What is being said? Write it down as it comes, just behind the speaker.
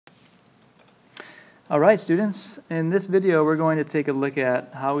All right, students, in this video we're going to take a look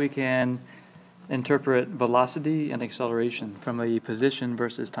at how we can interpret velocity and acceleration from a position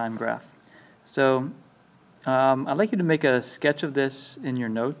versus time graph. So I'd like you to make a sketch of this in your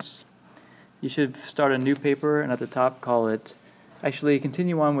notes. You should start a new paper and at the top call it, actually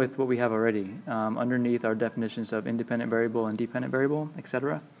continue on with what we have already, underneath our definitions of independent variable and dependent variable,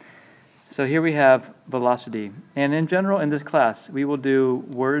 etc. So here we have velocity, and in general in this class we will do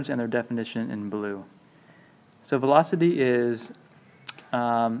words and their definition in blue. So velocity is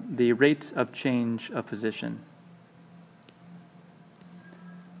the rate of change of position.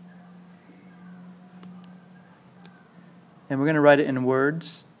 And we're going to write it in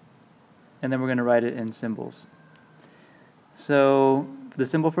words, and then we're going to write it in symbols. So the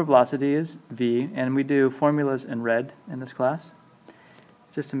symbol for velocity is v, and we do formulas in red in this class,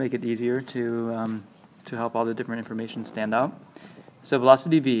 just to make it easier to help all the different information stand out. So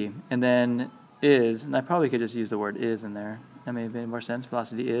velocity v, and then is, and I probably could just use the word is in there. That may have made more sense.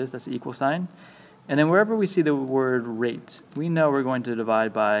 Velocity is, that's the equal sign. And then wherever we see the word rate, we know we're going to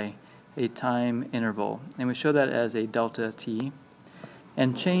divide by a time interval. And we show that as a delta t.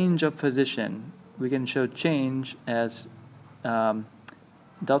 And change of position, we can show change as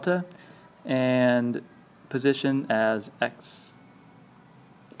delta and position as x.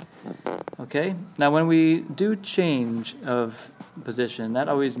 Okay, now when we do change of position, that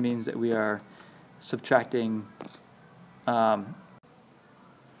always means that we are subtracting. When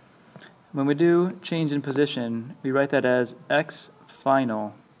we do change in position, we write that as x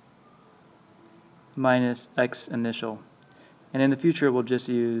final minus x initial. And in the future, we'll just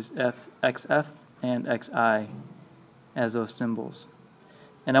use xf and xi as those symbols.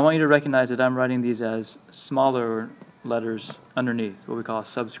 And I want you to recognize that I'm writing these as smaller letters underneath, what we call a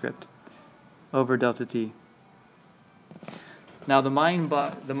subscript, over delta t. Now the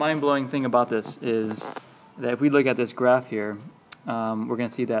mind-blowing thing about this is that if we look at this graph here, we're going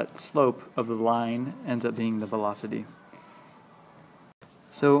to see that slope of the line ends up being the velocity.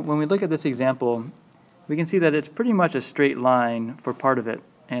 So when we look at this example, we can see that it's pretty much a straight line for part of it.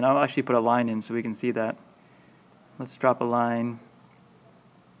 And I'll actually put a line in so we can see that. Let's drop a line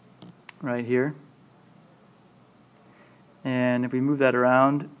right here. And if we move that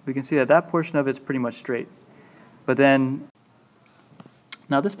around, we can see that that portion of it's pretty much straight. But then,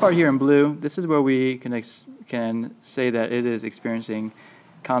 now this part here in blue, this is where we can say that it is experiencing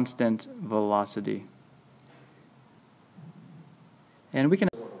constant velocity. And we can...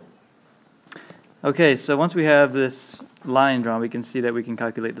 Okay, so once we have this line drawn, we can see that we can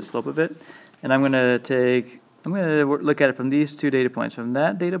calculate the slope of it. And I'm going to look at it from these two data points, from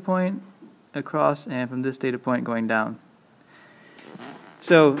that data point across and from this data point going down.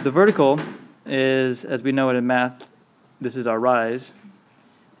 So the vertical is, as we know it in math, this is our rise.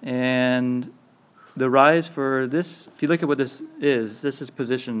 And the rise for this, if you look at what this is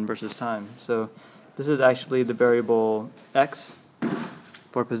position versus time. So this is actually the variable x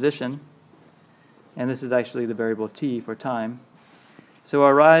for position, and this is actually the variable t for time. So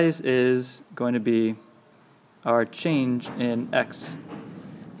our rise is going to be our change in x.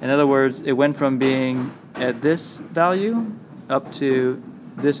 In other words, it went from being at this value up to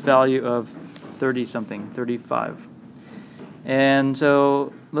this value of 30-something, 35. And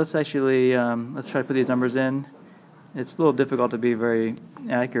so let's actually, let's try to put these numbers in. It's a little difficult to be very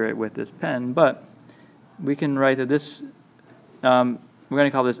accurate with this pen, but we can write that this, we're going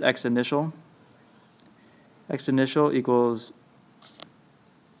to call this x initial. X initial equals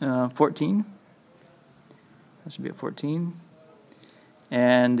 14. That should be at 14.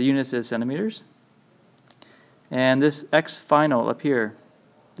 And the units is centimeters. And this x final up here,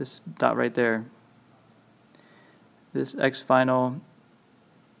 this dot right there, this x final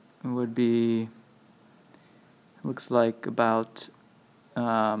would be, looks like about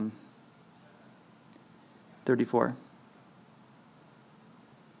 34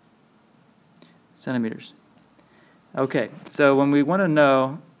 centimeters. Okay, so when we want to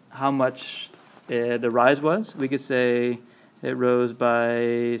know how much the rise was, we could say it rose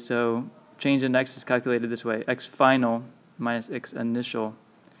by, so change in x is calculated this way, x final minus x initial,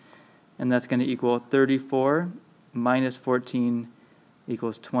 and that's going to equal 34 minus 14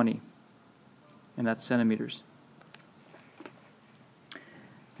 equals 20, and that's centimeters.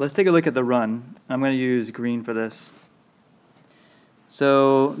 Let's take a look at the run. I'm going to use green for this.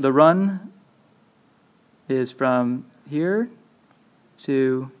 So the run is from here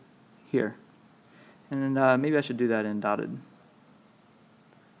to here, and maybe I should do that in dotted.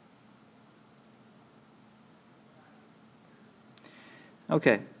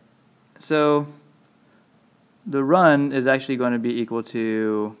 Okay, so the run is actually going to be equal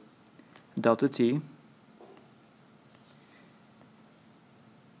to delta t,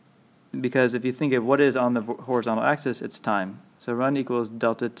 because if you think of what is on the horizontal axis, it's time. So run equals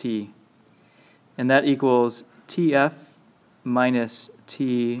delta t, and that equals tf minus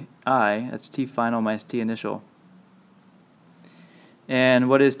ti, that's t final minus t initial. And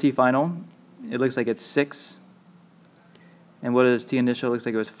what is t final? It looks like it's 6. And what is t initial? It looks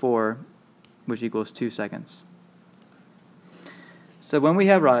like it was 4, which equals 2 seconds. So when we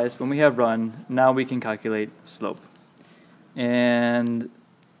have rise, when we have run, now we can calculate slope. And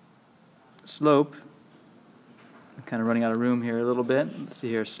slope, I'm kind of running out of room here a little bit. Let's see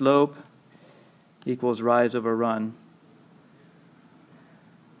here, slope equals rise over run.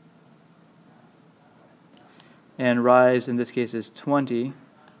 And rise in this case is 20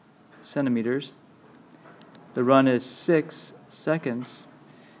 centimeters. The run is 6 seconds.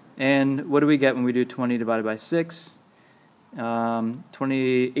 And what do we get when we do 20 divided by 6? 18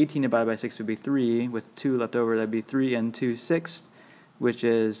 divided by 6 would be 3, with 2 left over. That would be 3 and 2/6, which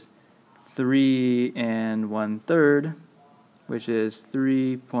is 3 and 1/3, which is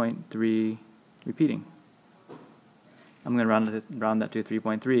 3.3 repeating. I'm going to round that to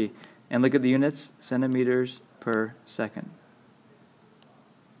 3.3. And look at the units, centimeters per second.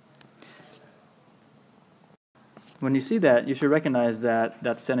 When you see that, you should recognize that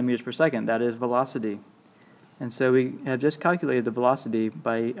that's centimeters per second. That is velocity. And so we have just calculated the velocity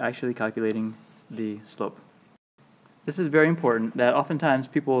by actually calculating the slope. This is very important, that oftentimes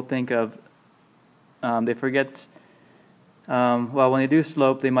people think of, they forget, well, when they do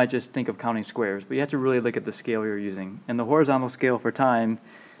slope, they might just think of counting squares, but you have to really look at the scale you're using. And the horizontal scale for time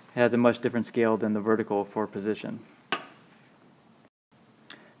has a much different scale than the vertical for position.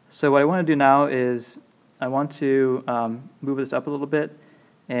 So what I want to do now is I want to move this up a little bit,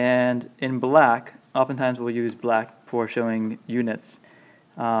 and in black, oftentimes we'll use black for showing units.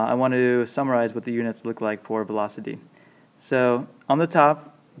 I want to summarize what the units look like for velocity. So on the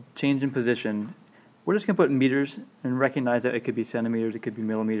top, change in position. We're just going to put meters and recognize that it could be centimeters, it could be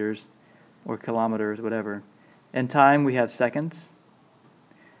millimeters, or kilometers, whatever. In time, we have seconds,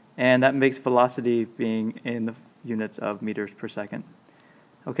 and that makes velocity being in the units of meters per second.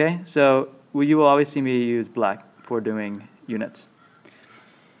 Okay, so you will always see me use black for doing units.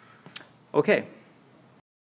 Okay.